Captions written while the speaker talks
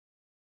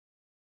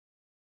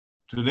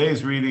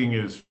Today's reading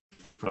is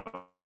from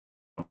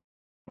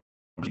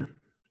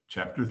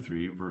chapter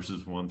 3,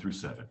 verses 1 through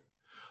 7.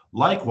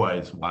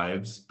 Likewise,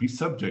 wives, be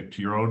subject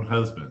to your own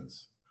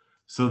husbands,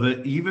 so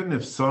that even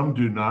if some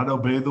do not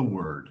obey the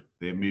word,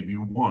 they may be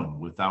won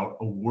without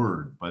a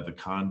word by the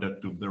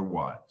conduct of their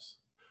wives,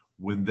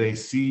 when they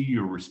see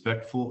your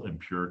respectful and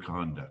pure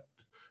conduct.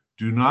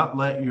 Do not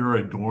let your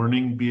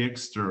adorning be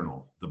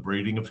external, the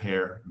braiding of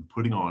hair and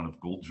putting on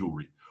of gold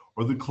jewelry,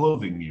 or the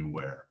clothing you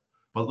wear.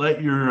 But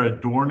let your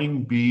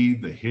adorning be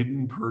the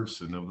hidden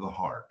person of the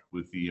heart,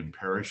 with the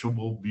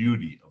imperishable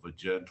beauty of a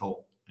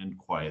gentle and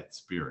quiet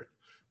spirit,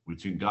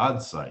 which in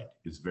God's sight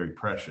is very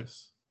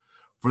precious.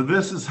 For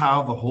this is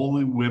how the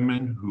holy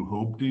women who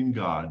hoped in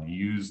God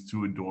used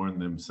to adorn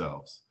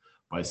themselves,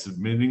 by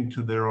submitting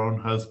to their own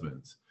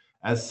husbands,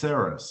 as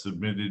Sarah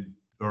submitted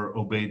or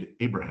obeyed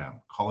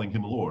Abraham, calling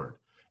him Lord.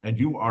 And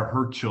you are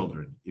her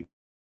children. It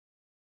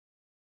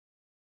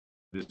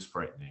is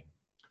frightening.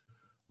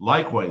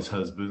 Likewise,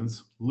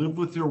 husbands, live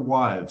with your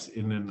wives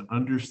in an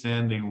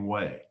understanding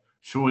way,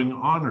 showing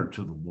honor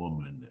to the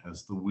woman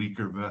as the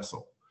weaker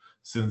vessel,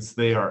 since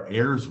they are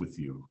heirs with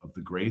you of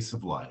the grace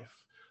of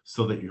life,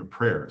 so that your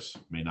prayers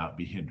may not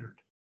be hindered.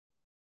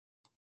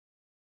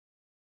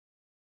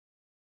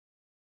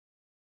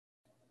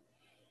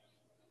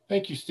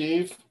 Thank you,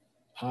 Steve.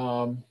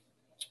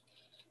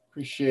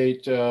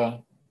 Appreciate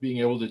being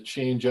able to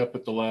change up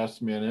at the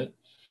last minute.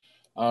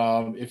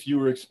 If you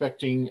were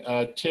expecting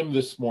Tim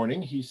this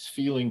morning, he's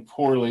feeling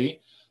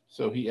poorly,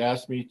 so he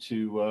asked me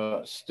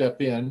to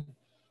step in.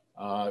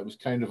 It was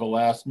kind of a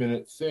last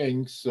minute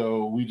thing,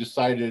 so we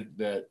decided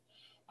that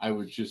I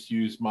would just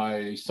use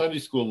my Sunday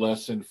school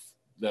lesson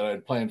that I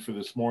had planned for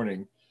this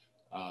morning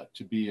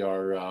to be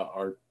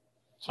our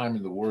time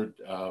in the Word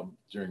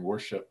during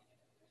worship.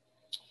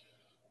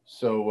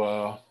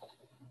 So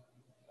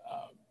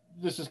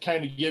this is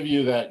kind of give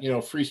you that,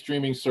 free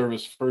streaming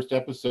service first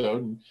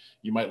episode, and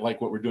you might like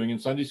what we're doing in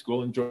Sunday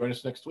school and join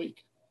us next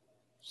week.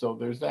 So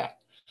there's that.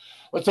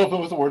 Let's open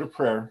with a word of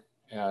prayer,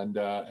 and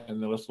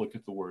then let's look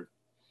at the word.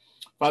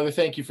 Father,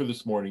 thank you for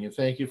this morning, and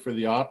thank you for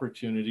the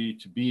opportunity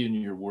to be in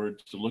your word,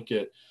 to look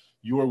at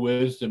your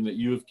wisdom that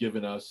you have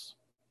given us.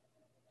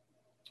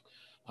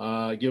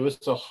 Give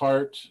us a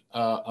heart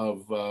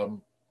of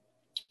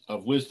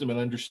wisdom and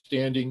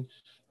understanding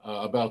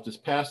about this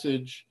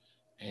passage,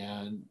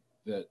 and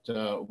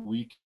that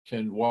we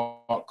can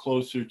walk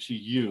closer to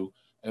you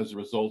as a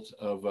result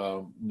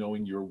of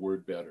knowing your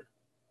word better.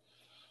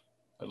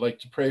 I'd like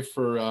to pray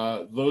for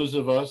those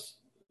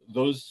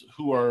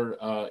who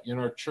are in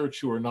our church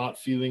who are not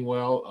feeling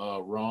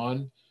well.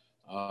 Ron,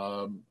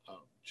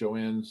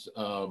 Joanne's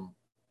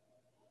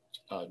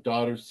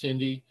daughter,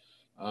 Cindy,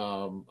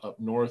 up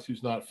north,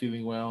 who's not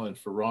feeling well, and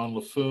for Ron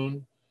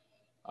LaFoon,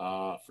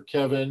 for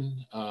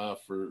Kevin,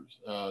 for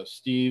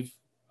Steve,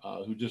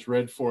 who just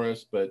read for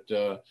us, but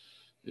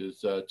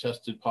is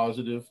tested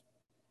positive,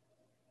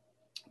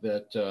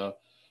 that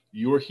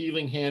your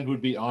healing hand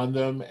would be on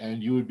them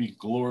and you would be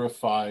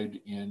glorified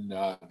in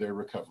their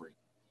recovery.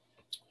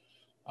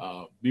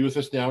 Be with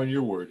us now in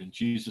your word. In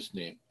Jesus'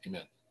 name,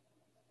 amen.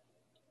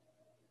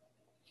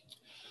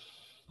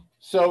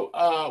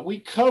 So we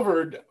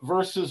covered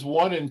verses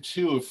 1 and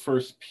 2 of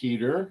 1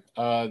 Peter.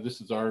 This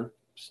is our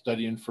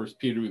study in 1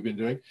 Peter we've been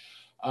doing.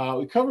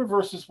 We covered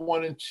verses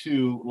 1 and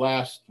 2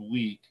 last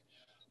week,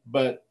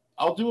 but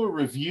I'll do a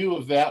review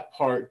of that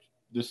part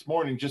this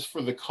morning just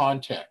for the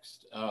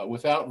context.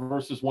 Without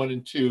verses 1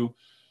 and 2,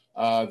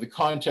 the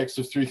context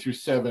of 3 through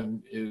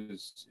 7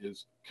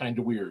 is kind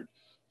of weird.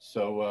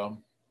 So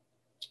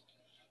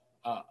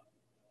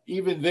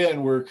even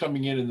then, we're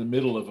coming in the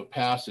middle of a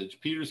passage.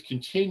 Peter's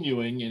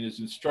continuing in his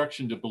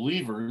instruction to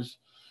believers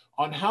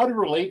on how to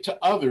relate to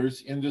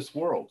others in this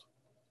world.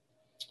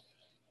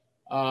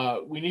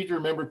 We need to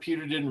remember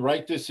Peter didn't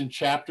write this in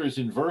chapters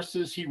and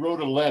verses. He wrote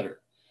a letter.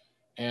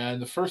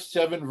 And the first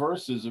 7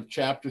 verses of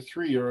chapter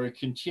 3 are a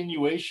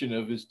continuation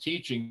of his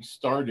teaching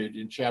started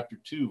in chapter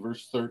 2,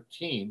 verse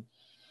 13.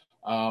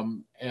 And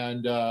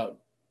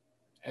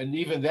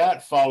even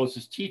that follows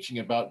his teaching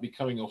about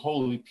becoming a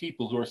holy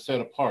people who are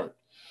set apart.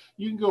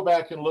 You can go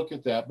back and look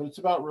at that, but it's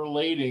about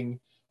relating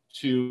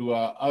to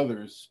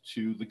others,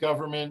 to the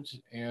government,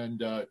 and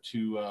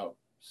to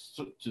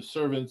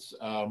servants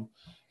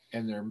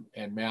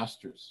and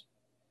masters.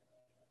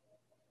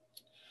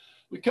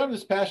 We come to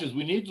this passage,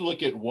 we need to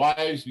look at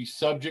wives, be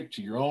subject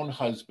to your own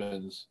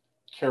husbands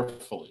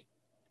carefully.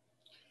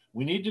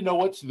 We need to know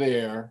what's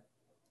there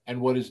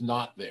and what is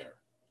not there.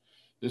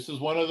 This is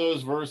one of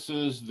those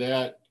verses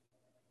that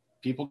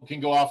people can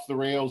go off the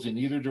rails in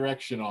either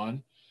direction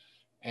on.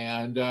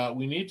 And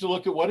we need to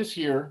look at what is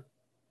here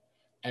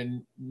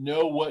and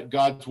know what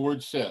God's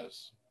word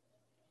says,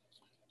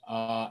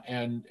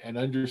 and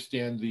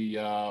understand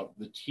the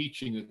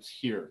teaching that's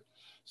here.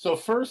 So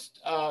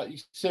first,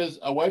 he says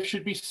a wife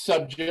should be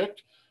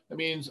subject. That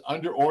means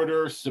under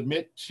order,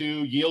 submit to,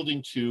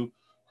 yielding to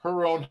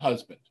her own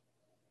husband.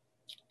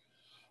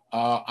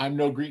 I'm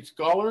no Greek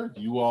scholar.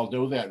 You all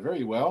know that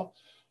very well.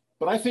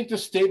 But I think the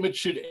statement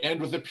should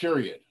end with a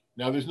period.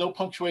 Now, there's no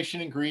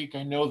punctuation in Greek,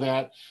 I know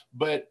that,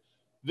 but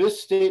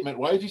this statement,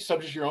 wives be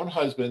subject to your own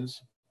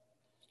husbands,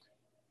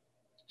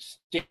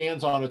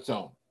 stands on its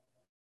own.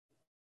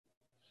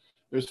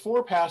 There's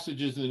 4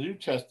 passages in the New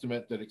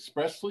Testament that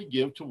expressly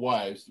give to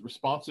wives the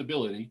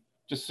responsibility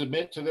to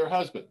submit to their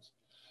husbands.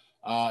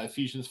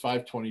 Ephesians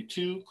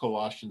 5:22,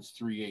 Colossians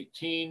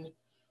 3:18,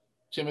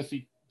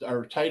 Timothy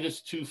or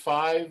Titus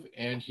 2:5,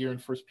 and here in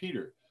 1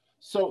 Peter.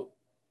 So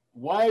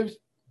wives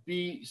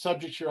be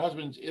subject to your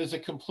husbands is a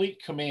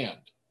complete command.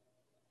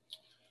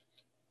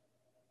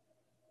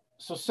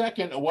 So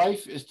second, a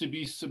wife is to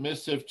be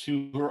submissive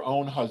to her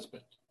own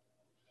husband.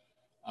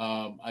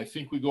 I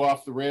think we go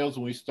off the rails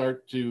when we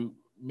start to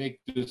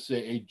make this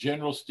a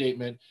general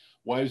statement.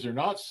 Wives are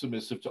not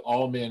submissive to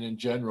all men in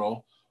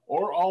general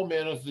or all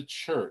men of the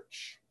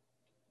church.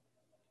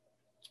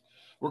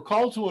 We're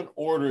called to an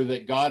order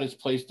that God has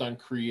placed on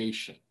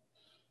creation.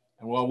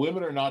 And while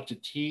women are not to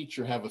teach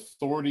or have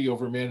authority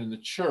over men in the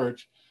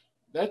church,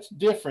 that's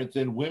different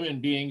than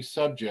women being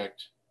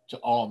subject to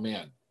all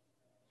men.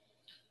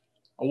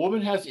 A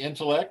woman has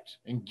intellect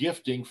and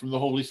gifting from the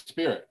Holy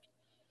Spirit.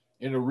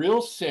 In a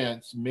real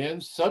sense,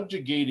 men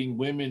subjugating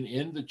women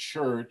in the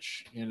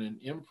church in an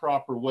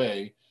improper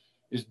way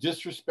is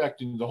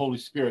disrespecting the Holy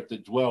Spirit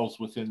that dwells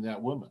within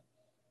that woman.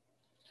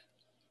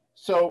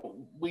 So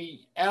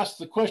we ask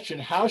the question,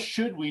 how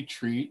should we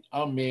treat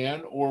a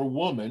man or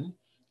woman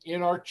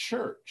in our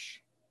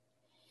church?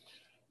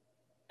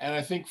 And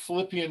I think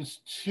Philippians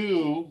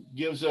 2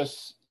 gives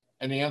us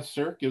an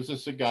answer, gives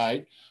us a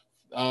guide.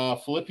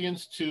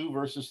 Philippians 2,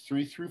 verses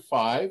 3 through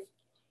 5.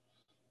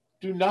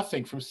 Do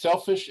nothing from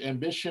selfish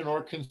ambition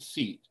or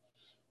conceit,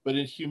 but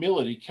in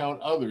humility count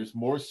others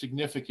more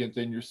significant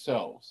than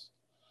yourselves.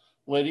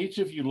 Let each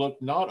of you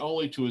look not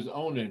only to his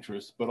own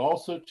interests, but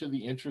also to the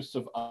interests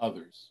of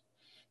others.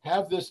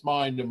 Have this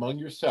mind among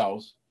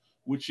yourselves,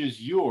 which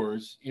is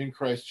yours in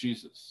Christ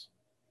Jesus.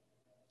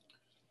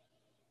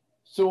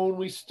 So when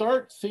we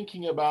start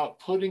thinking about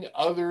putting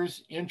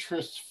others'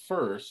 interests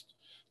first,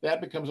 that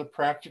becomes a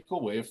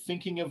practical way of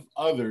thinking of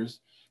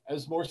others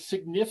as more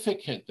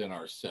significant than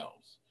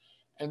ourselves.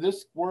 And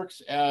this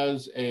works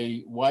as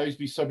a wives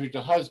be subject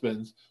to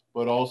husbands,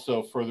 but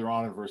also further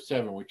on in verse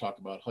 7, we talk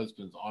about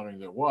husbands honoring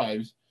their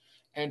wives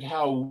and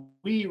how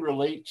we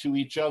relate to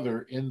each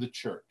other in the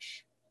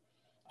church,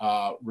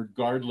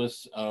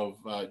 regardless of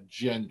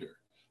gender.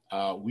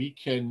 We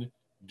can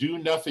do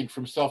nothing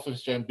from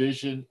selfish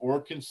ambition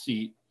or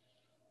conceit,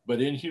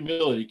 but in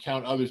humility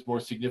count others more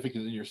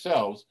significant than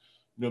yourselves,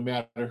 no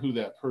matter who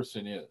that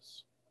person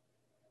is.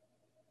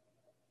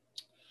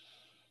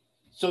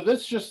 So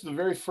that's just the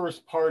very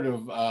first part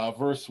of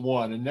verse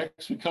 1. And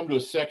next we come to a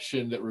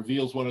section that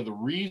reveals one of the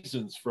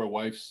reasons for a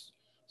wife's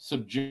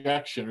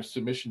subjection or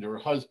submission to her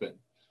husband,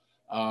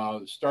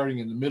 starting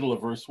in the middle of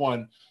verse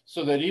 1,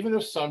 so that even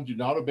if some do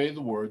not obey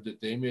the word,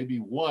 that they may be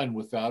won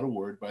without a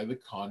word by the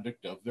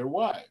conduct of their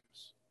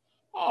wives.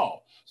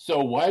 Oh,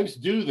 so wives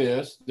do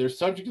this. They're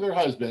subject to their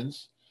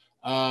husbands,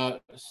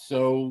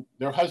 so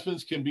their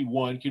husbands can be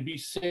won, can be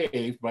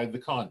saved by the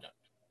conduct.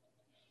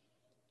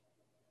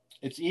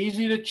 It's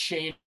easy to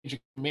change a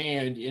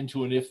command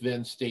into an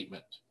if-then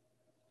statement.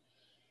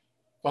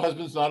 If a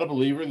husband's not a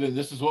believer, then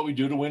this is what we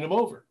do to win him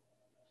over.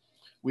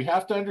 We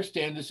have to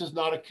understand this is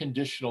not a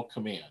conditional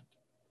command.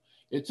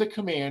 It's a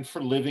command for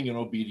living an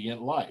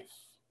obedient life,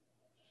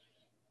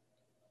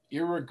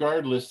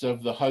 irregardless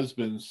of the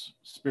husband's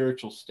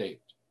spiritual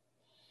state.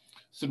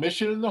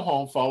 Submission in the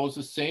home follows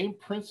the same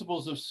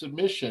principles of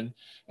submission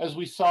as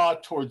we saw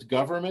towards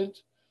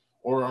government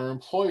or our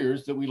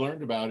employers that we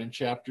learned about in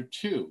chapter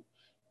 2.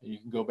 You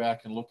can go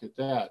back and look at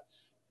that.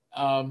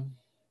 And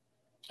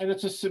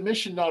it's a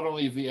submission not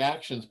only of the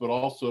actions, but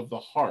also of the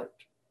heart.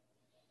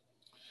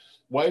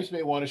 Wives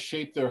may want to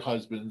shape their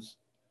husbands,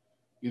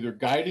 either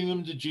guiding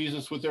them to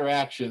Jesus with their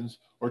actions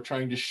or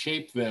trying to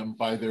shape them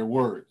by their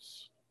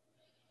words.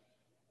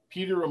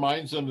 Peter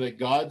reminds them that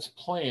God's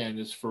plan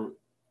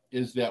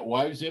is that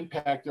wives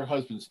impact their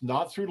husbands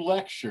not through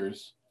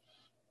lectures,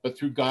 but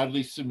through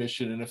godly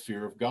submission and a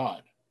fear of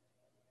God.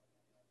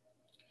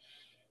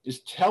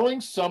 Is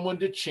telling someone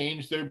to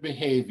change their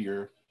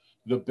behavior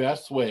the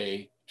best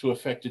way to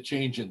affect a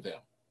change in them?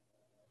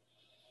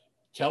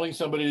 Telling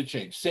somebody to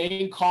change.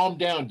 Saying calm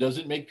down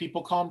doesn't make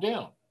people calm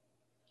down,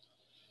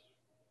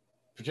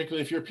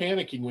 particularly if you're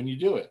panicking when you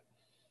do it.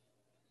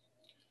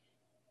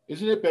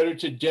 Isn't it better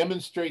to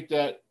demonstrate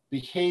that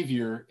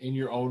behavior in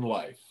your own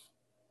life?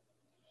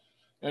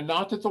 And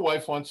not that the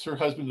wife wants her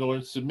husband to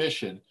learn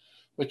submission,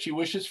 but she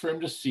wishes for him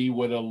to see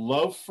what a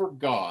love for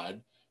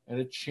God and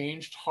a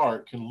changed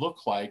heart can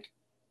look like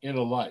in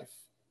a life.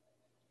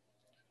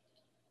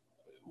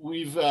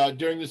 We've,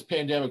 during this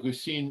pandemic, we've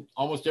seen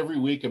almost every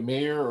week a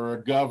mayor or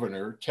a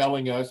governor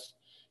telling us,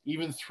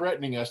 even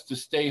threatening us to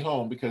stay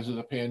home because of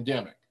the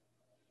pandemic.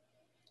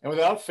 And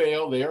without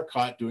fail, they are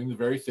caught doing the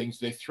very things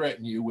they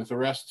threaten you with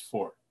arrest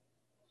for.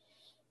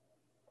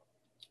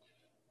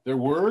 Their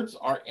words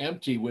are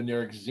empty when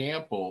their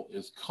example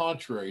is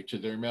contrary to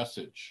their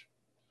message.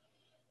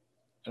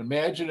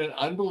 Imagine an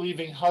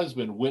unbelieving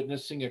husband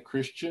witnessing a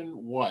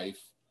Christian wife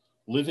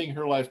living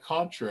her life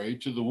contrary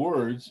to the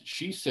words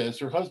she says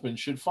her husband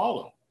should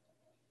follow.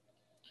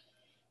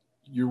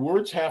 Your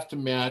words have to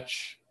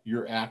match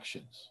your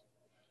actions.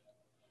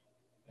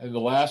 And the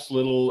last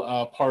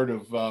little part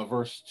of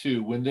verse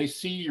 2, when they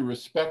see your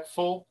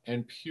respectful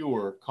and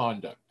pure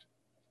conduct.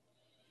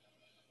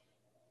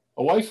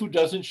 A wife who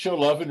doesn't show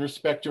love and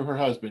respect to her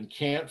husband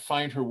can't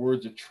find her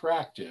words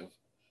attractive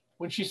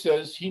when she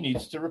says he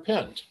needs to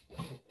repent.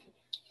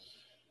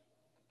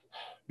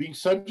 Being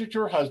subject to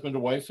her husband, a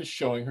wife is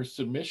showing her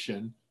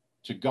submission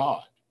to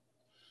God.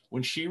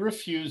 When she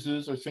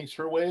refuses or thinks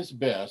her way is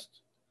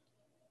best,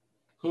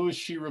 who is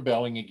she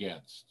rebelling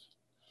against?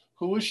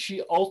 Who is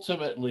she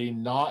ultimately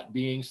not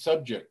being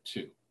subject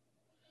to?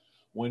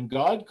 When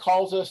God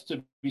calls us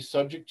to be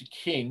subject to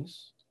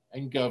kings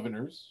and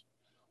governors,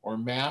 or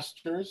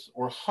masters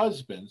or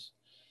husbands,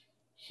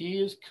 he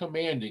is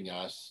commanding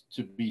us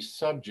to be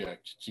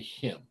subject to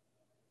him.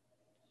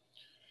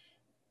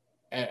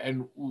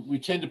 And we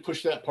tend to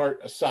push that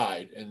part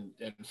aside and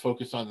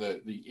focus on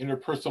the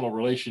interpersonal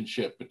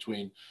relationship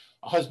between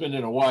a husband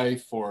and a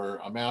wife,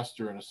 or a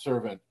master and a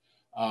servant.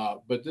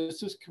 But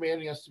this is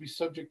commanding us to be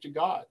subject to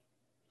God,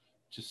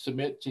 to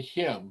submit to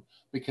him,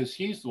 because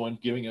he's the one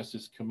giving us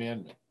his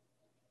commandment.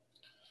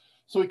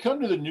 So we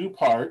come to the new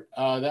part.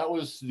 That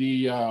was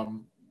the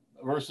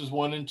verses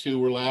 1 and 2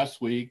 were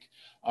last week.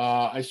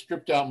 I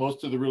stripped out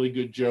most of the really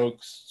good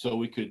jokes so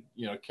we could,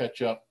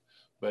 catch up,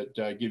 but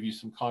give you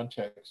some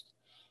context.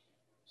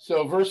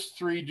 So verse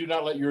 3, do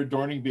not let your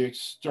adorning be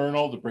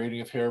external, the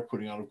braiding of hair,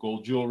 putting on of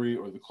gold jewelry,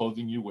 or the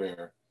clothing you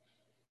wear,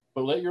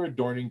 but let your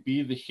adorning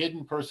be the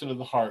hidden person of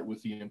the heart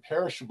with the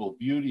imperishable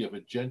beauty of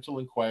a gentle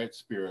and quiet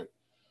spirit,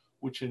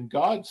 which in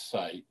God's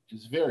sight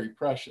is very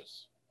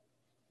precious.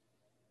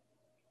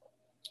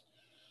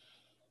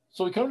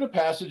 So we come to a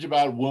passage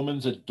about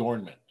woman's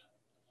adornment.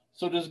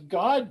 So does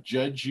God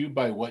judge you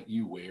by what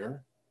you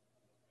wear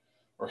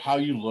or how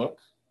you look?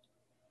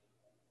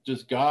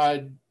 Does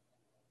God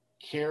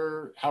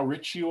care how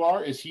rich you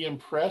are? Is he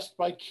impressed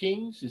by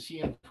kings? Is he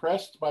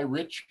impressed by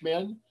rich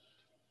men?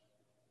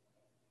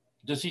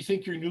 Does he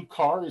think your new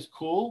car is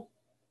cool?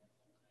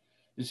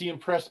 Is he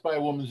impressed by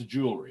a woman's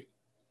jewelry,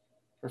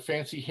 her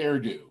fancy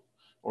hairdo,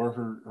 or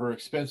her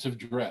expensive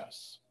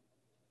dress?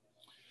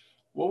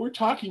 What we're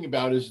talking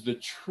about is the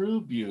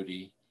true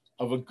beauty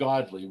of a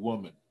godly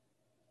woman.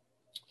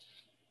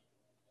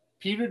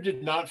 Peter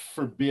did not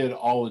forbid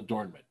all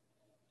adornment.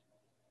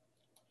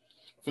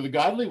 For the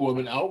godly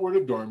woman, outward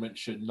adornment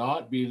should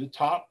not be the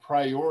top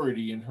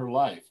priority in her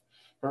life.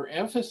 Her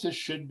emphasis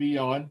should be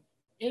on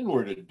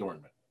inward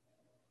adornment.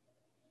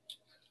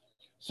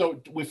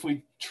 So if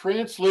we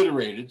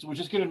transliterate it, which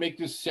is going to make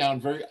this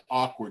sound very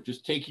awkward,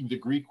 just taking the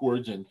Greek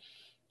words and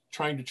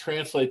trying to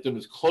translate them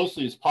as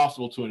closely as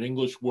possible to an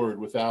English word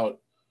without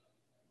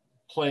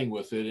playing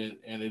with it,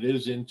 and it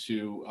is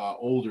into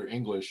older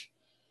English,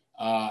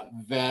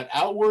 that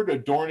outward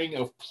adorning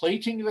of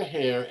plaiting the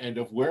hair and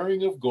of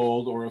wearing of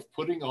gold or of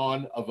putting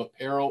on of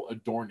apparel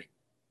adorning.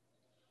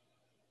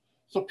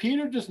 So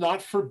Peter does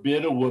not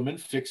forbid a woman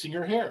fixing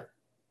her hair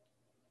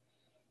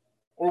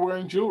or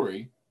wearing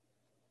jewelry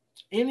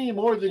any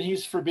more than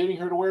he's forbidding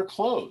her to wear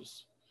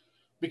clothes,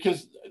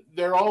 because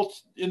they're all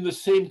in the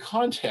same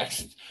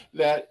context,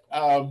 that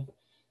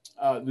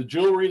the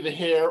jewelry, the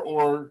hair,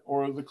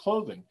 or the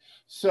clothing.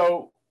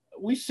 So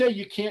we say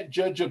you can't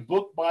judge a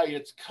book by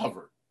its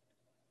cover.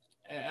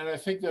 And I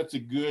think that's a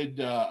good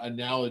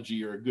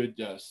analogy, or a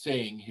good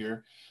saying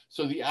here.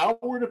 So the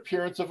outward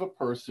appearance of a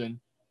person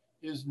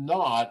is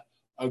not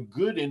a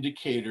good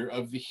indicator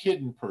of the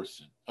hidden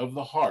person, of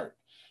the heart.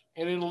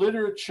 And in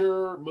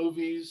literature,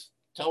 movies,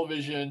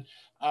 television,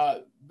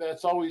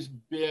 that's always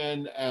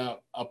been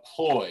a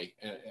ploy,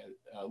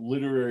 a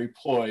literary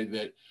ploy,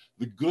 that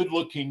the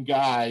good-looking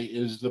guy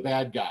is the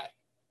bad guy.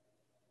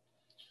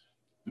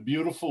 The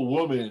beautiful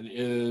woman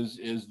is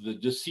the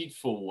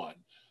deceitful one.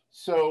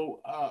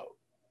 So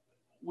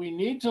we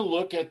need to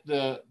look at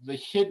the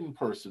hidden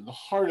person, the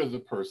heart of the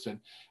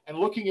person, and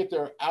looking at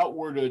their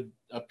outward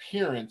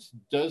appearance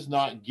does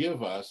not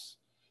give us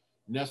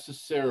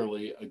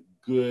necessarily a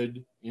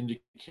good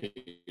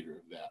indicator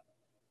of that.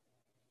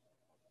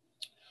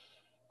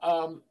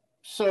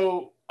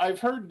 So I've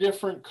heard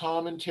different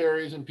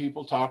commentaries and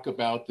people talk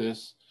about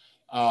this,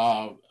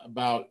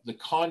 about the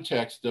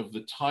context of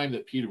the time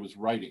that Peter was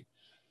writing.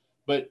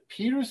 But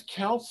Peter's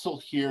counsel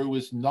here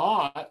was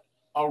not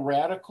a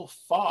radical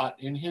thought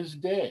in his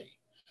day.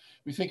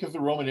 We think of the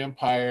Roman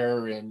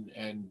Empire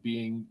and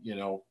being,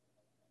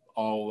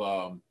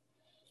 all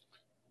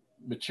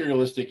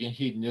materialistic and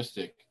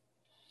hedonistic.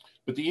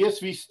 But the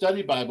ESV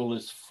Study Bible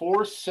lists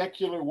 4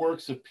 secular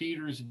works of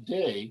Peter's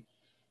day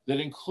that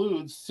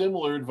includes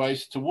similar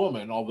advice to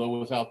women, although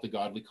without the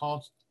godly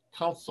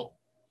counsel.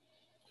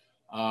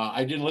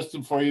 I didn't list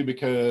them for you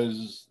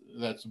because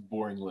that's a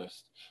boring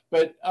list.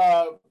 But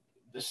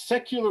the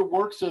secular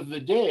works of the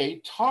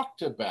day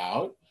talked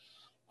about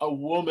a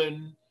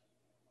woman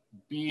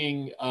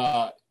being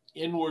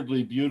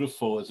inwardly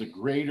beautiful as a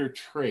greater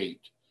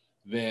trait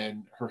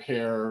than her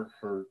hair,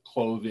 her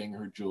clothing,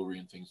 her jewelry,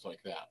 and things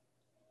like that.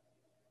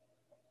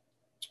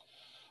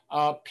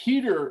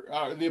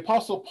 The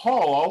Apostle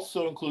Paul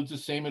also includes the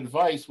same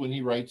advice when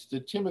he writes to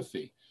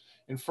Timothy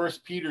in 1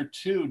 Peter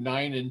 2,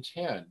 9 and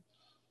 10.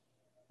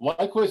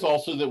 Likewise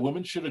also that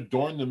women should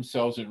adorn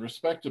themselves in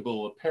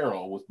respectable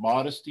apparel with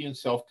modesty and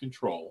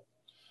self-control,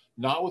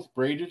 not with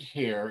braided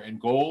hair and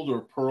gold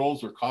or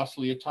pearls or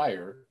costly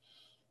attire,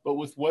 but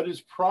with what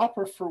is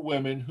proper for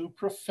women who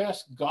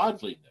profess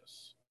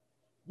godliness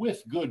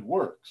with good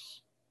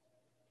works.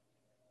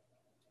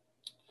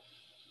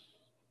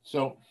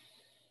 So,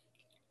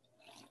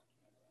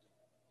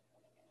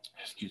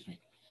 excuse me.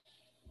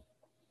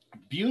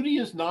 Beauty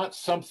is not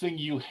something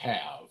you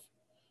have,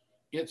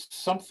 it's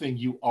something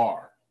you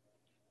are.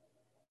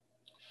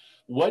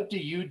 What do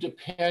you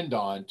depend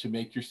on to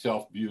make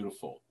yourself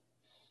beautiful?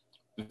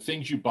 The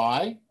things you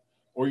buy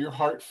or your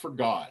heart for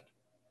God?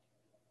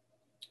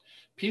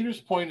 Peter's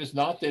point is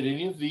not that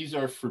any of these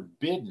are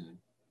forbidden,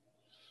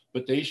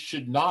 but they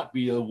should not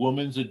be a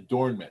woman's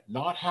adornment,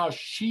 not how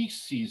she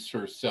sees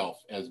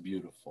herself as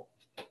beautiful.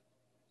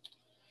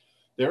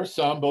 There are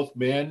some, both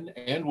men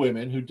and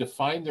women, who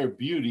define their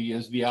beauty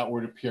as the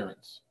outward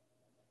appearance.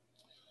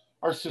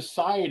 Our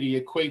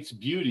society equates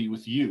beauty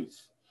with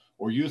youth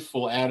or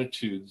youthful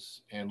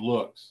attitudes and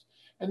looks.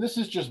 And this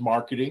is just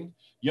marketing.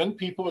 Young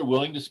people are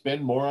willing to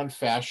spend more on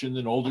fashion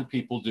than older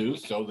people do,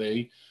 so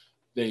they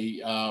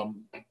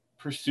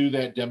pursue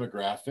that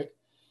demographic.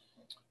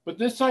 But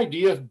this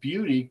idea of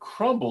beauty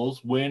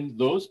crumbles when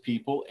those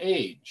people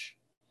age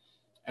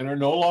and are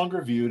no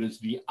longer viewed as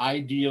the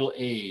ideal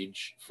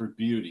age for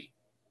beauty.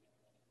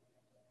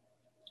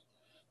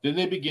 Then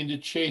they begin to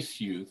chase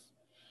youth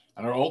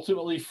and are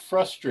ultimately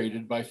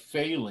frustrated by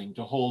failing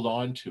to hold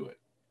on to it.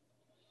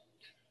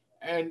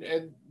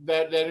 And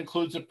that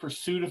includes a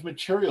pursuit of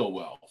material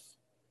wealth.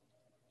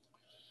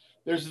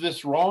 There's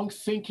this wrong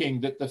thinking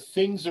that the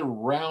things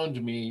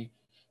around me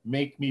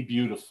make me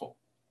beautiful.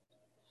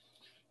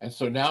 And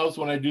so now is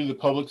when I do the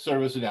public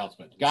service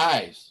announcement.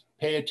 Guys,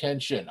 pay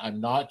attention.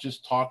 I'm not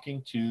just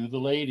talking to the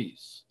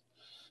ladies.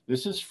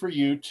 This is for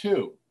you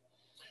too.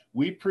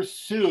 We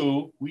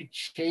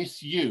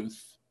chase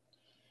youth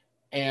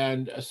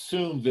and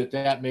assume that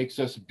that makes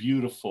us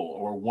beautiful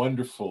or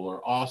wonderful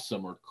or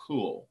awesome or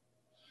cool.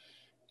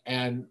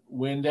 And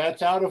when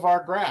that's out of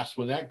our grasp,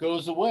 when that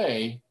goes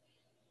away,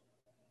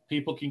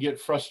 people can get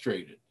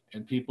frustrated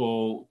and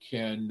people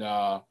can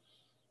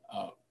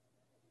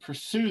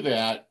pursue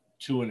that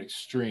to an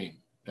extreme,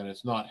 and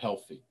it's not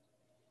healthy.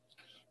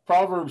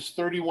 Proverbs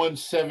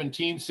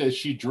 31:17 says,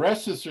 she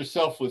dresses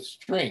herself with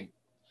strength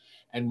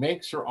and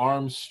makes her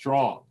arms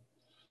strong.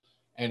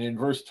 And in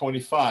verse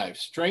 25,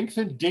 strength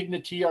and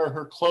dignity are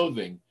her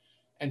clothing,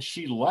 and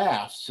she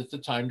laughs at the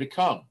time to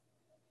come.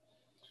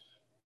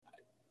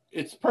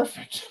 It's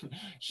perfect.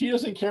 She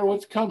doesn't care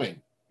what's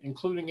coming,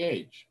 including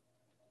age.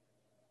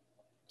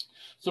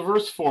 So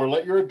verse 4,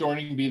 let your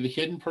adorning be the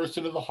hidden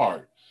person of the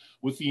heart,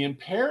 with the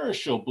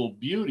imperishable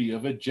beauty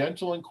of a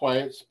gentle and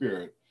quiet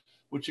spirit,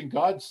 which in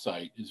God's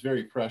sight is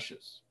very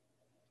precious.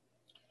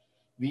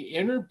 The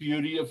inner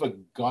beauty of a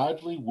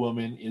godly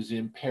woman is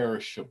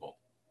imperishable.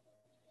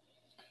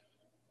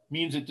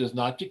 Means it does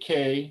not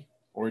decay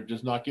or it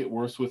does not get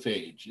worse with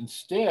age.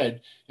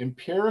 Instead,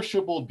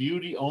 imperishable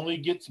beauty only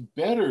gets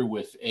better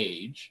with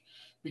age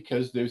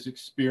because there's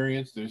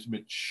experience, there's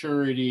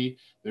maturity,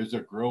 there's a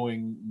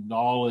growing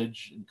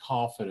knowledge and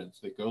confidence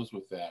that goes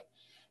with that.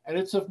 And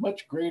it's of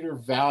much greater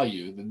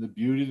value than the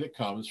beauty that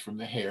comes from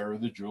the hair or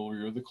the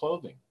jewelry or the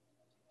clothing.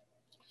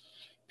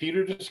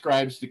 Peter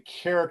describes the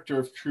character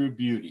of true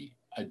beauty,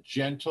 a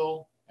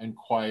gentle and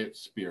quiet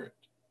spirit.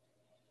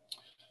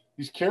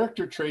 These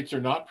character traits are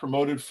not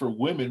promoted for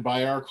women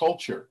by our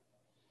culture,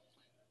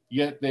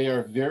 yet they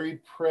are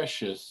very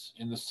precious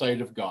in the sight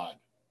of God.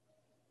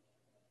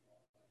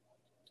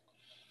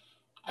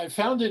 I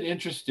found it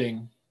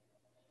interesting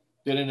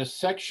that in a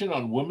section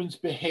on women's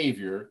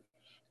behavior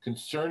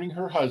concerning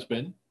her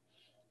husband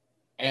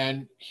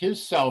and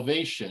his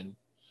salvation,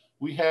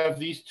 we have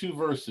these two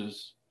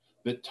verses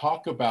that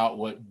talk about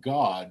what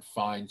God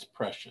finds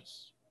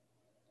precious,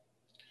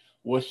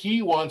 what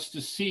he wants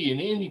to see in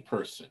any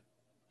person.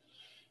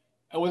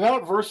 And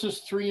without verses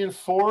 3 and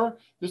 4,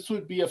 this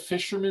would be a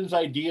fisherman's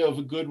idea of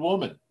a good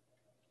woman.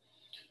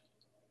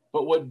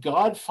 But what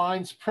God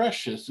finds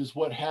precious is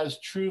what has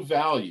true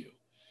value.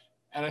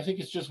 And I think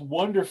it's just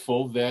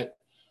wonderful that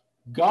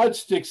God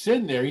sticks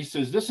in there. He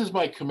says, this is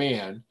my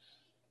command.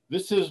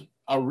 This is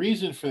a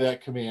reason for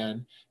that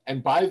command.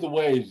 And by the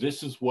way,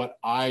 this is what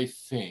I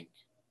think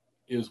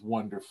is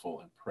wonderful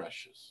and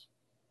precious.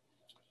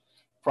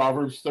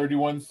 Proverbs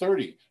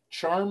 31:30,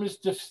 charm is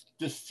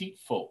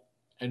deceitful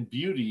and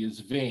beauty is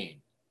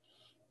vain,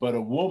 but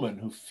a woman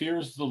who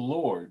fears the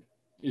Lord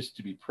is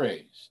to be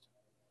praised.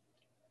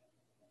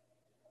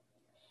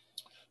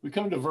 We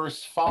come to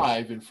verse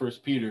 5 in 1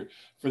 Peter.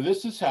 For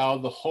this is how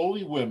the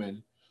holy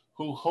women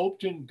who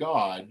hoped in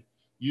God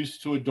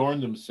used to adorn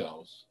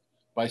themselves,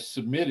 by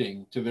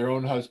submitting to their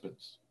own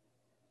husbands.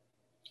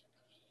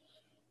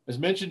 As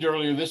mentioned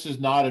earlier, this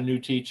is not a new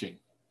teaching.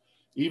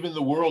 Even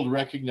the world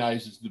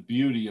recognizes the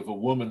beauty of a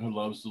woman who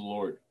loves the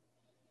Lord.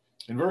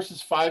 In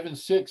verses 5 and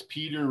 6,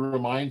 Peter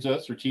reminds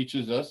us or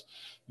teaches us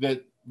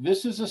that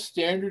this is a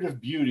standard of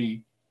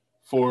beauty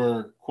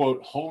for,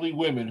 quote, holy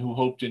women who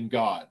hoped in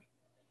God.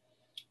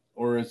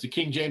 Or as the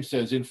King James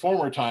says, in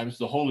former times,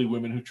 the holy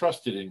women who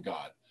trusted in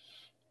God.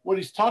 What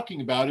he's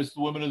talking about is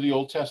the women of the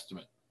Old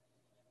Testament.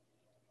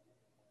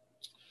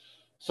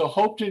 So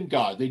hoped in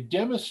God. They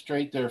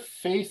demonstrate their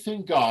faith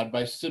in God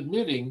by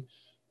submitting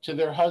to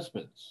their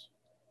husbands.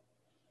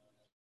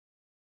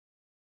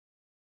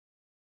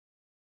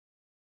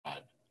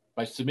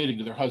 By submitting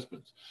to their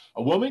husbands.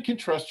 A woman can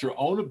trust her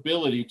own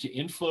ability to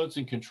influence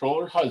and control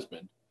her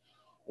husband,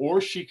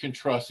 or she can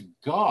trust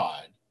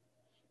God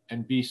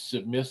and be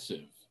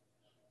submissive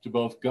to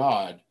both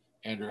God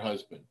and her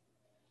husband.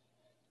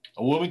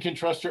 A woman can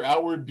trust her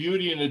outward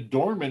beauty and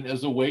adornment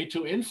as a way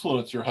to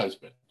influence her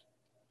husband,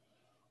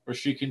 or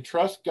she can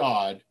trust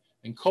God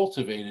and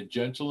cultivate a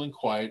gentle and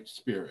quiet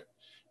spirit.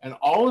 And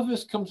all of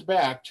this comes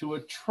back to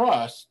a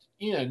trust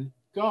in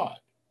God.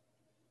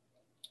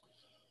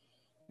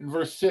 In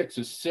verse 6,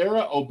 as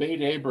Sarah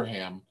obeyed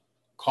Abraham,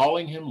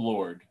 calling him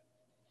Lord,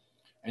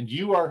 and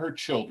you are her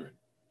children,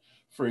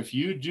 for if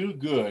you do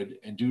good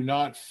and do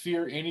not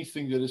fear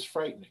anything that is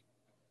frightening.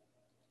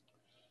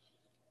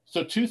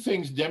 So two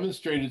things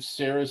demonstrated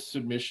Sarah's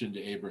submission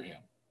to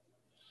Abraham.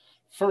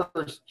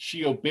 First,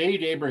 she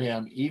obeyed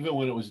Abraham even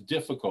when it was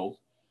difficult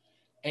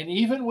and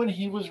even when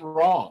he was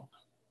wrong.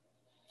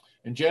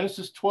 In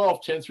Genesis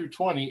 12, 10 through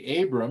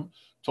 20, Abram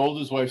told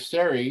his wife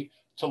Sarai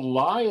to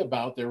lie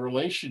about their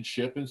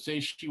relationship and say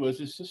she was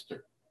his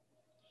sister.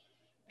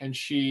 And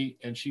she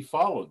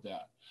followed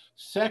that.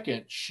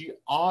 Second, she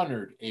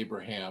honored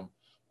Abraham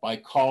by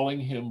calling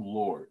him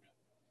Lord.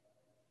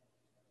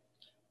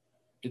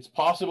 It's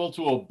possible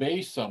to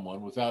obey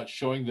someone without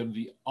showing them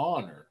the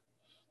honor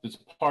that's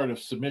part of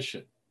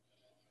submission.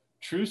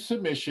 True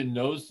submission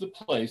knows the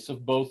place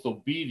of both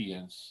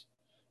obedience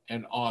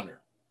and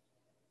honor.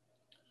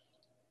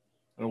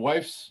 And a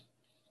wife's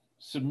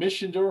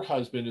submission to her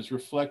husband is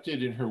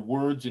reflected in her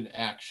words and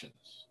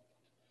actions.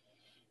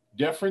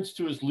 Deference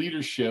to his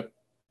leadership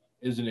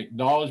is an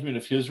acknowledgement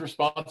of his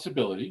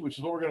responsibility, which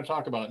is what we're going to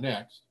talk about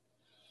next.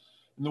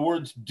 And the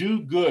words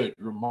do good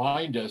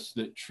remind us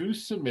that true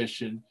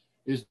submission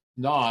is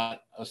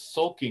not a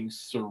sulking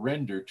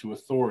surrender to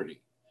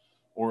authority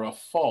or a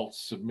false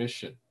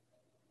submission.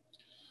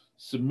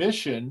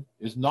 Submission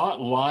is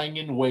not lying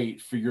in wait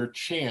for your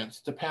chance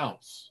to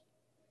pounce.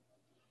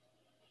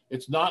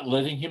 It's not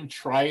letting him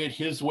try it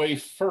his way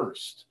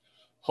first,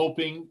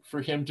 hoping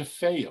for him to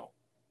fail.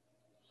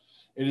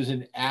 It is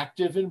an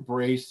active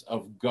embrace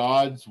of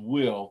God's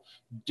will,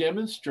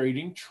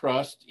 demonstrating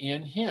trust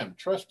in him,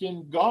 trust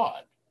in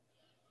God.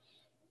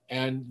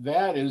 And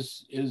that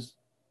is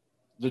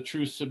the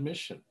true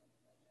submission.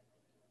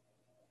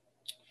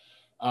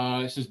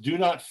 It says, do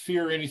not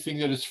fear anything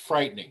that is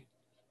frightening,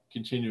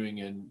 continuing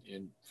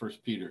in 1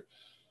 Peter.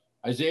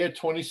 Isaiah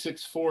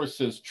 26:4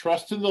 says,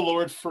 trust in the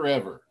Lord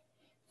forever,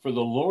 for the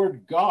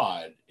Lord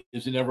God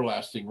is an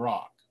everlasting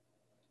rock.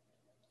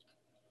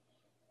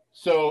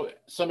 So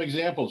some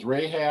examples,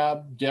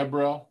 Rahab,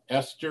 Deborah,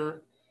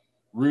 Esther,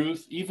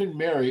 Ruth, even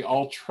Mary,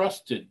 all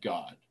trusted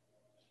God.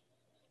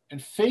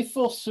 And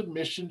faithful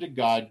submission to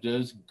God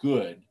does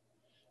good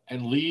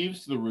and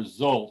leaves the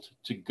result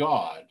to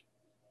God,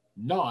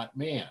 not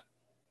man.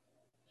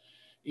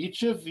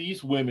 Each of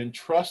these women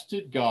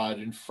trusted God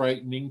in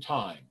frightening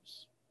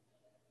times.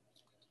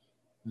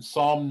 In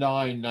Psalm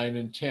 9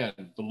 and 10,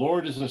 the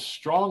Lord is a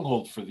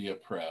stronghold for the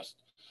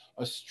oppressed,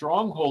 a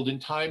stronghold in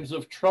times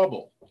of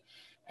trouble.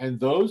 And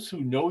those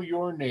who know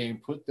your name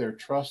put their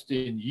trust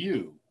in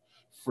you.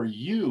 For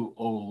you,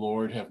 O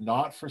Lord, have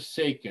not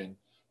forsaken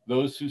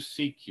those who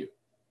seek you.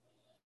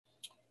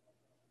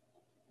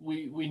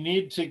 We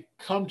need to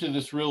come to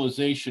this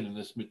realization and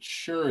this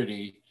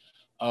maturity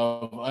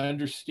of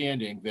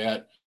understanding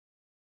that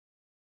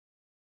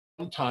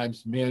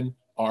sometimes men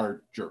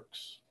are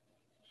jerks.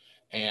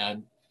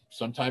 And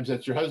sometimes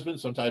that's your husband,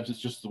 sometimes it's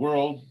just the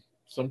world,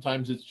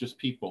 sometimes it's just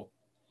people.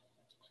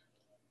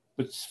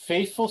 But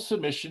faithful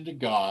submission to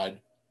God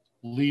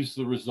leaves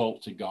the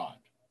result to God.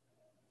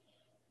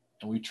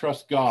 And we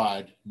trust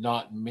God,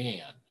 not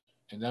man.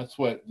 And that's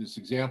what this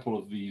example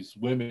of these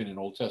women in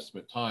Old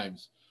Testament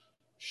times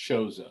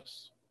shows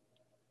us.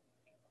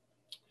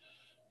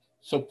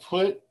 So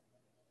put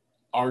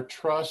our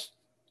trust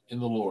in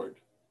the Lord,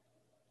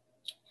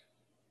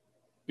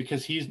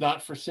 because he's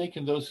not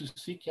forsaken those who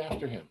seek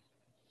after him.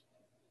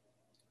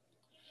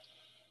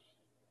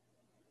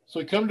 So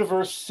we come to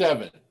verse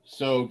 7.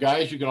 So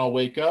guys, you can all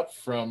wake up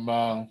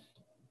from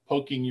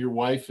poking your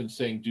wife and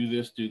saying, do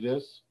this,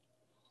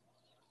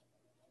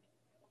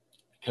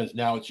 because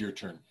now it's your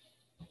turn.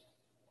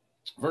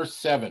 Verse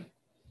 7.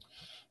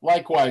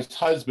 Likewise,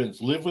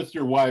 husbands, live with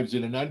your wives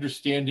in an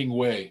understanding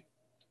way.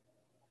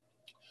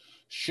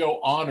 Show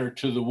honor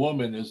to the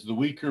woman as the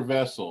weaker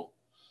vessel,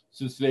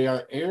 since they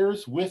are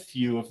heirs with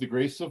you of the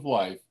grace of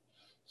life,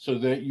 so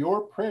that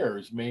your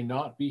prayers may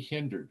not be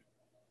hindered.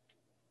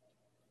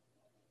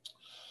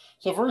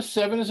 So verse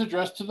 7 is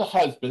addressed to the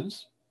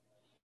husbands,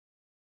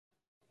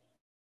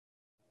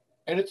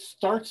 and it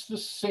starts the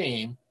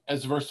same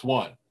as verse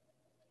 1,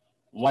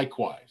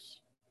 likewise.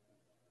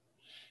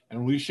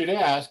 And we should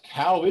ask,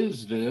 how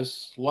is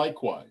this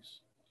likewise?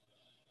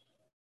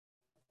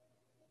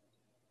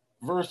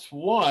 Verse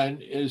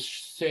 1 is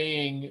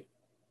saying,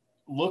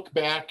 look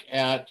back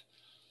at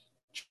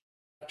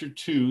chapter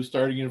 2,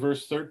 starting in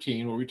verse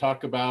 13, where we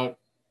talk about,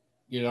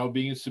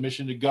 being in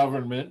submission to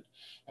government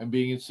and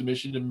being in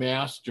submission to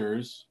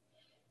masters,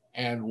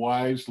 and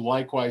wives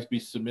likewise be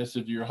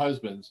submissive to your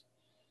husbands.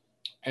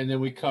 And then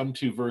we come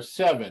to verse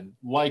 7,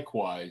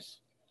 likewise,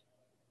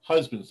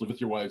 husbands, live with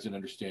your wives in an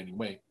understanding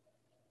way.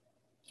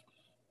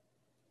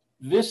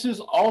 This is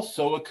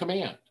also a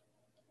command.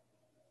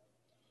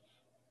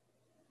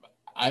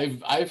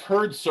 I've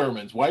heard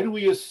sermons. Why do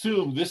we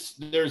assume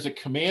there's a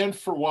command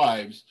for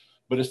wives,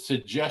 but a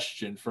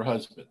suggestion for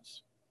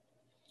husbands?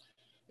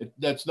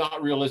 That's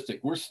not realistic.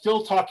 We're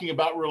still talking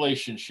about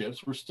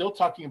relationships. We're still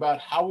talking about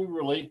how we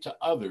relate to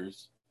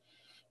others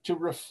to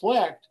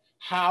reflect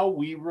how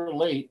we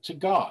relate to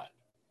God.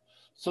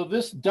 So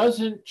this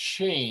doesn't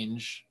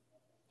change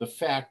the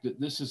fact that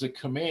this is a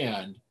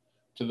command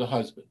to the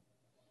husband.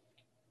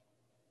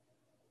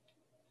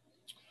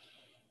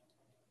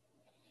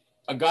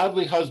 A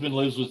godly husband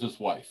lives with his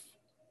wife.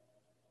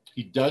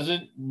 He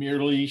doesn't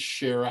merely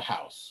share a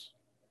house,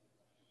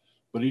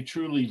 but he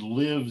truly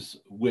lives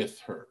with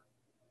her.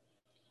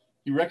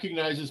 He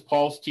recognizes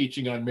Paul's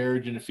teaching on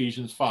marriage in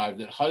Ephesians 5,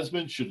 that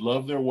husbands should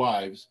love their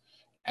wives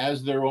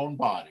as their own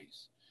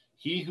bodies.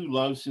 He who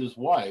loves his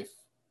wife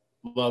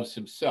loves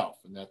himself,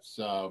 and that's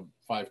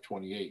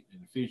 5:28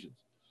 in Ephesians.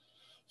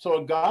 So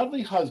a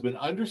godly husband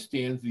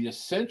understands the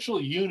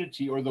essential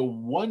unity or the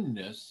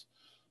oneness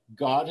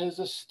God has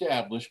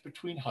established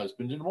between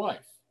husband and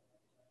wife.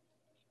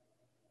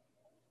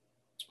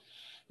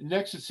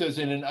 Next it says,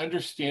 in an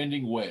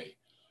understanding way.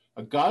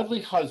 A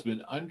godly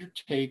husband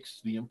undertakes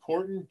the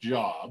important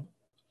job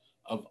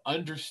of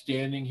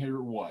understanding his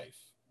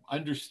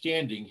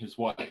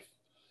wife.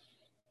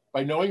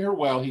 By knowing her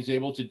well, he's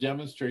able to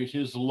demonstrate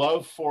his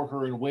love for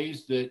her in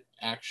ways that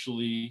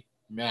actually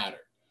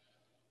matter.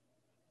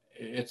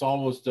 It's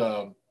almost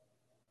I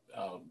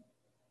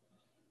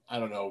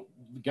don't know,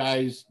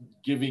 guys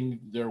giving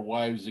their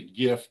wives a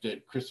gift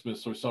at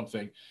Christmas or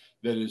something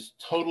that is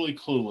totally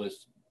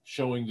clueless,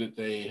 showing that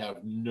they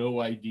have no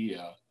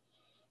idea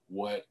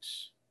what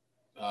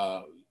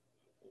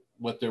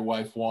their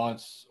wife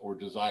wants or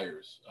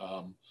desires.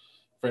 A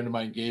friend of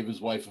mine gave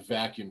his wife a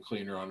vacuum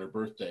cleaner on her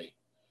birthday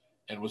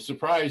and was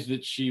surprised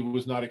that she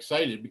was not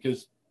excited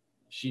because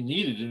she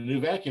needed a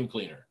new vacuum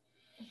cleaner.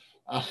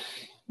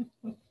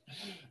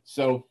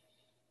 So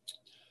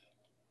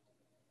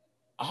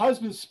a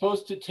husband's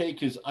supposed to take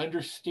his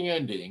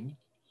understanding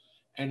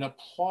and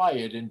apply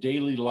it in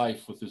daily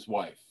life with his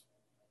wife.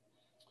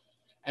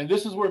 And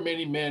this is where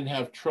many men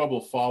have trouble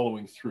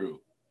following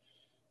through.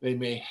 They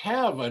may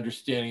have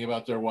understanding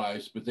about their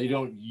wives, but they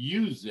don't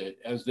use it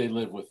as they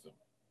live with them.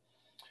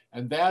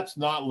 And that's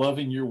not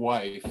loving your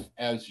wife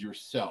as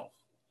yourself.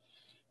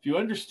 If you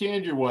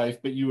understand your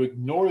wife, but you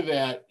ignore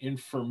that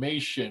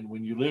information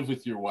when you live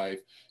with your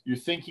wife, you're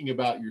thinking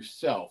about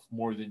yourself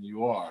more than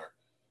you are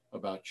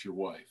about your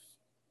wife.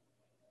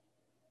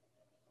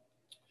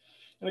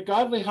 And a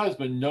godly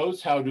husband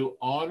knows how to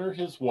honor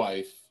his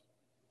wife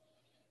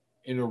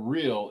in a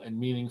real and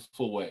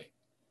meaningful way.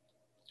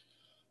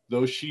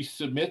 Though she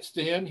submits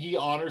to him, he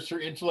honors her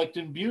intellect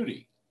and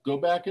beauty. Go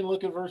back and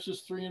look at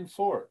verses 3 and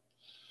 4.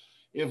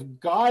 If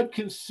God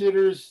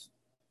considers,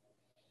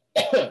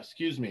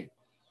 excuse me,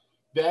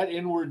 that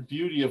inward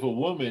beauty of a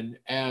woman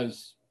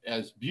as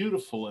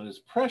beautiful and as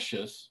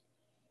precious,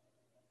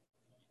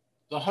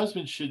 the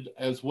husband should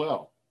as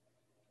well.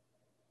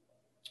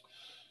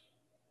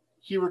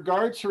 He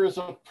regards her as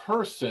a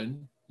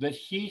person that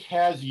he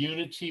has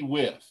unity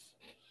with.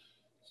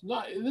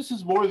 This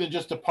is more than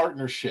just a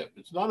partnership.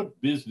 It's not a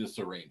business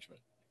arrangement.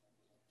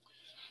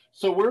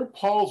 So where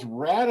Paul's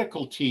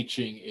radical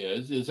teaching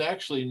is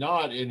actually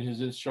not in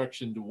his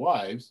instruction to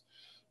wives,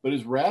 but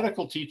his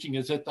radical teaching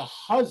is that the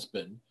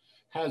husband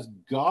has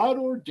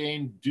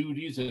God-ordained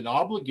duties and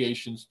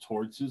obligations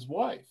towards his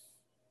wife.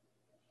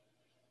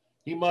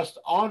 He must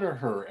honor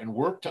her and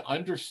work to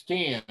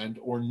understand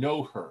or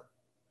know her.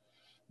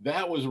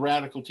 That was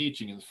radical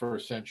teaching in the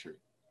first century.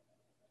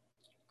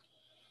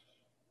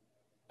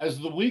 As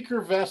the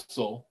weaker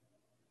vessel,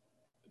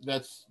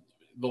 that's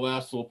the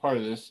last little part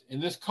of this. In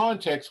this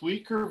context,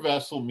 weaker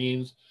vessel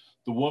means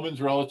the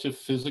woman's relative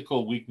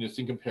physical weakness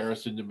in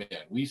comparison to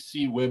man. We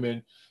see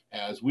women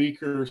as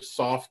weaker,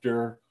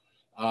 softer.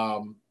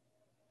 Men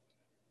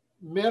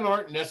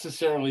aren't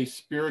necessarily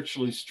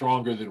spiritually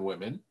stronger than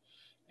women,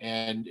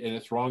 and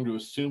it's wrong to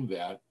assume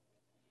that,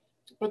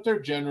 but they're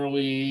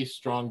generally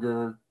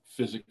stronger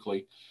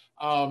physically.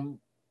 And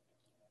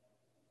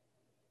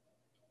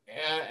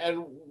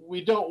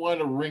we don't want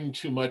to wring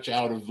too much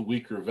out of the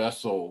weaker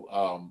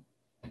vessel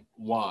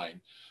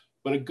line.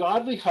 But a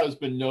godly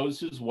husband knows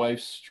his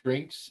wife's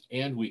strengths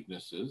and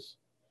weaknesses.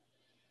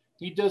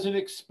 He doesn't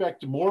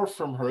expect more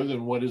from her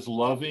than what is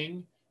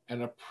loving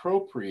and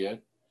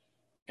appropriate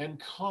and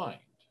kind.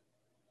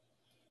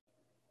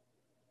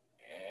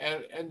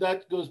 And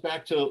that goes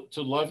back to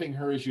loving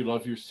her as you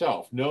love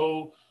yourself.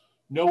 Know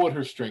what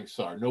her strengths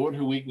are. Know what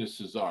her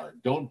weaknesses are.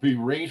 Don't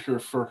berate her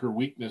for her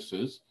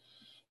weaknesses,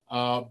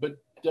 but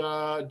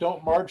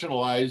don't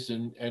marginalize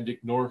and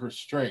ignore her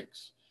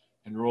strengths,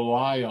 and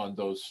rely on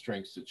those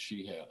strengths that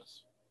she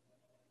has.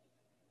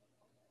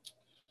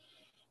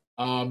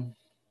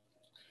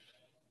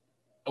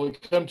 We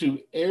come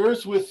to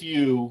heirs with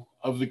you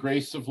of the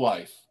grace of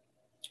life.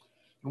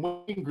 And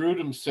Wayne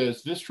Grudem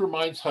says, this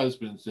reminds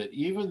husbands that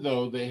even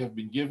though they have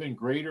been given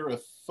greater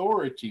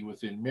authority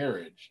within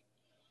marriage,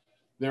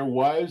 their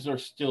wives are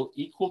still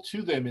equal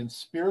to them in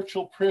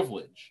spiritual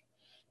privilege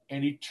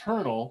and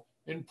eternal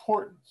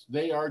importance.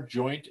 They are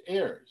joint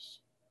heirs.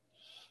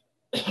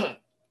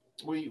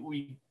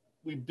 we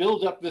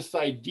build up this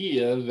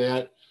idea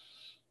that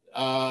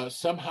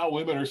somehow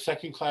women are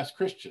second-class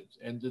Christians,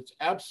 and it's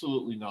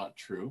absolutely not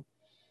true.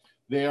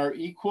 They are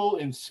equal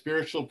in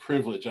spiritual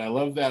privilege. I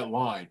love that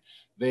line.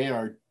 They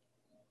are,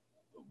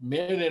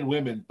 men and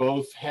women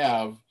both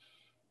have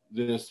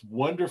this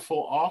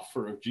wonderful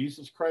offer of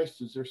Jesus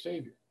Christ as their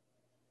Savior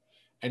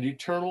and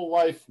eternal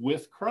life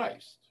with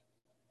Christ.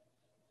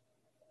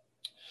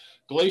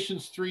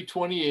 Galatians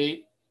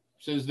 3:28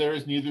 says, there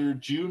is neither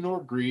Jew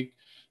nor Greek,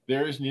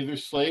 there is neither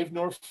slave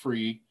nor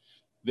free,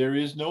 there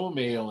is no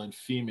male and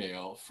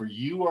female, for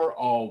you are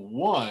all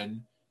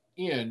one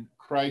in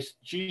Christ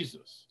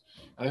Jesus.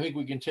 And I think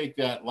we can take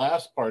that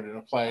last part and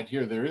apply it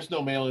here. There is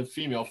no male and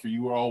female, for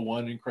you are all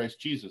one in Christ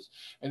Jesus.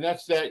 And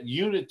that's that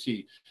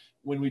unity.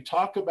 When we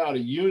talk about a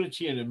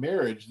unity in a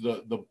marriage,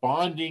 the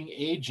bonding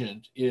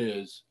agent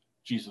is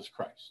Jesus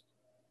Christ.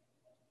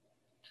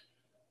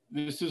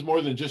 This is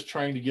more than just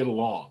trying to get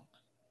along.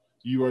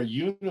 You are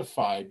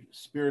unified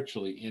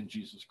spiritually in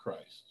Jesus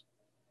Christ.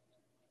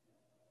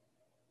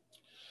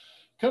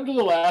 Come to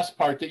the last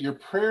part, that your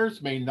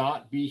prayers may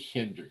not be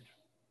hindered.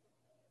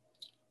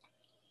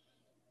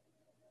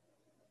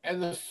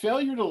 And the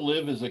failure to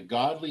live as a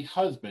godly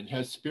husband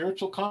has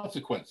spiritual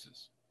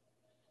consequences.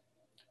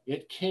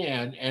 It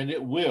can and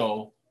it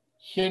will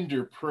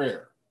hinder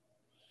prayer.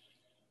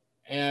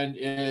 And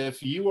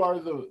if you are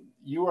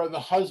the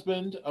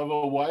husband of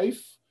a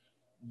wife,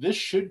 this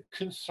should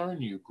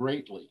concern you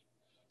greatly.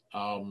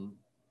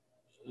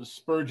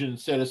 Spurgeon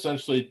said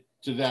essentially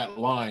to that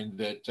line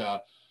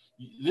that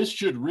this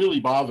should really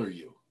bother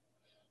you,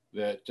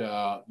 that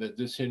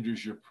this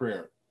hinders your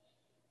prayer.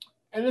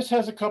 And this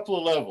has a couple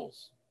of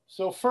levels.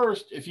 So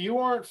first, if you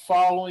aren't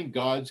following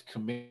God's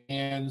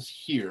commands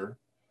here,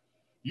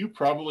 you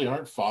probably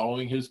aren't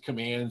following his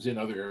commands in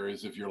other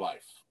areas of your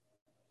life.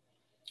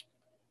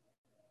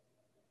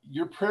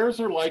 Your prayers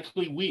are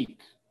likely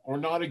weak or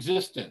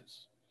non-existent.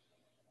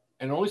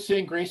 And only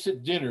saying grace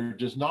at dinner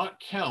does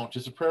not count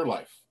as a prayer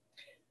life.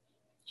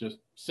 Just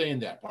saying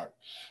that part.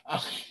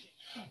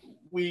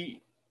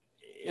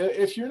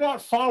 If you're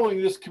not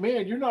following this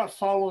command, you're not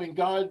following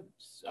God's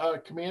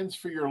commands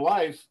for your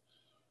life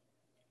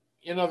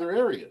in other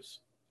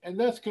areas. And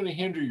that's going to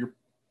hinder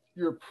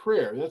your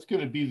prayer. That's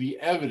going to be the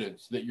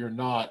evidence that you're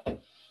not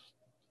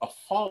a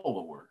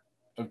follower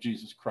of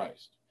Jesus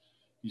Christ.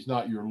 He's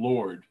not your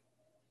Lord.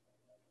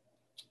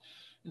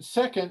 And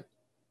second,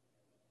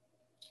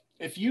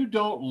 if you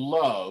don't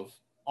love,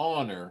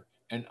 honor,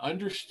 and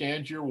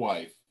understand your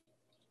wife,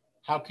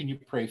 how can you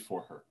pray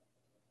for her?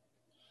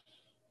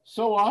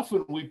 So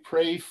often we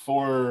pray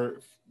for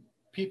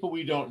people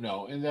we don't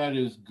know, and that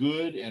is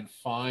good and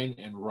fine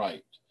and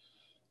right.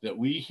 That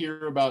we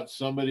hear about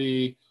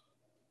somebody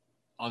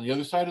on the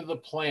other side of the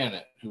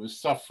planet who is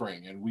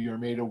suffering, and we are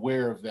made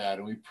aware of that,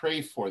 and we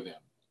pray for them.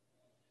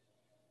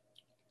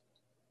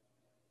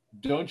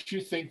 Don't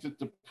you think that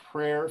the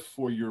prayer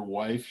for your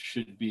wife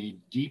should be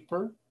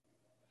deeper,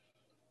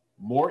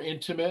 more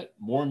intimate,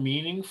 more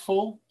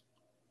meaningful?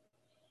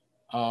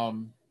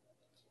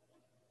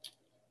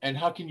 And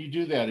how can you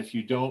do that if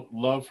you don't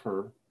love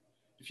her,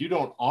 if you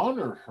don't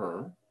honor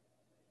her,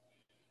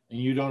 and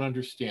you don't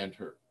understand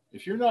her?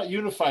 If you're not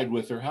unified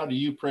with her, how do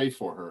you pray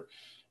for her?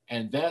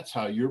 And that's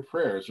how your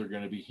prayers are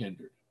going to be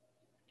hindered.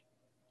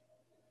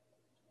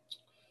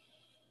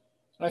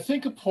 And I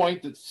think a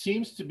point that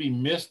seems to be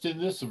missed in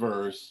this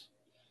verse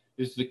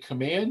is the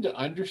command to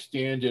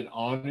understand and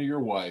honor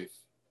your wife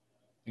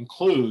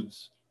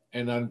includes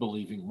an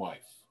unbelieving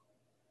wife.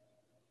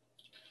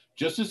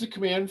 Just as the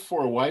command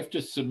for a wife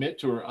to submit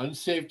to her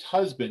unsaved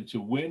husband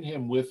to win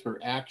him with her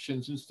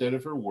actions instead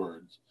of her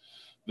words,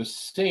 the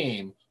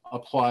same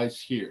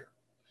applies here.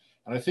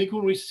 And I think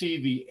when we see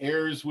the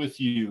heirs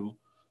with you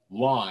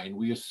line,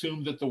 we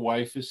assume that the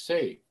wife is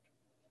saved.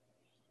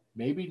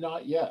 Maybe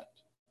not yet.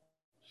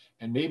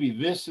 And maybe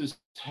this is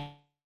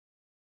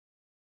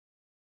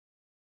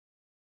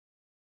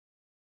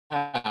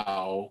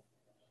how,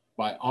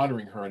 by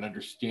honoring her and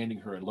understanding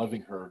her and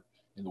loving her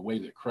in the way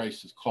that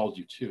Christ has called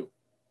you to.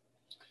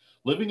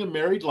 Living a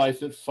married life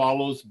that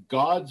follows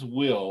God's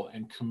will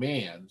and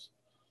commands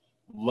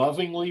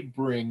lovingly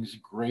brings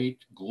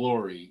great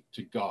glory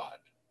to God.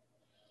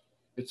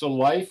 It's a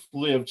life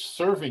lived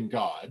serving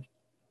God,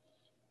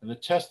 and a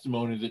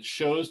testimony that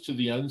shows to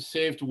the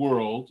unsaved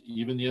world,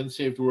 even the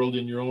unsaved world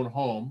in your own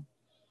home,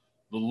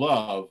 the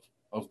love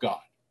of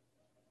God.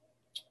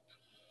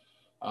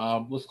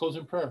 Let's close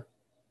in prayer.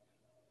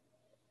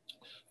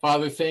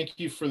 Father, thank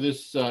you for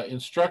this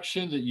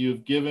instruction that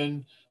you've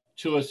given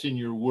to us in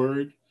your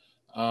word,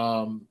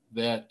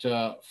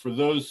 that for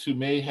those who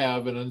may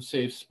have an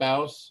unsaved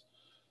spouse,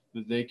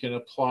 that they can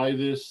apply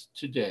this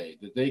today,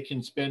 that they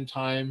can spend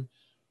time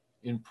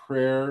in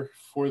prayer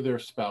for their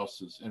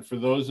spouses. And for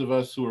those of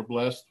us who are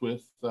blessed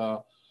with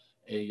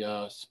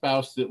a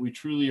spouse, that we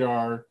truly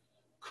are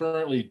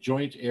currently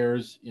joint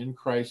heirs in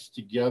Christ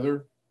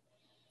together,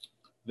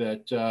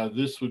 that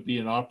this would be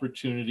an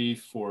opportunity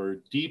for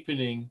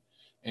deepening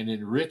and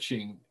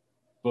enriching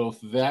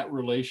both that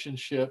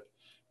relationship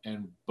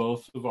and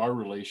both of our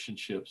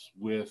relationships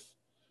with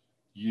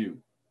you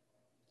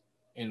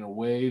in a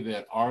way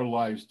that our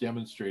lives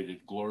demonstrated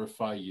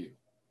glorify you.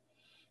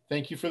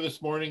 Thank you for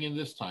this morning and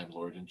this time,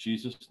 Lord. In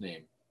Jesus'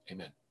 name,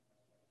 amen.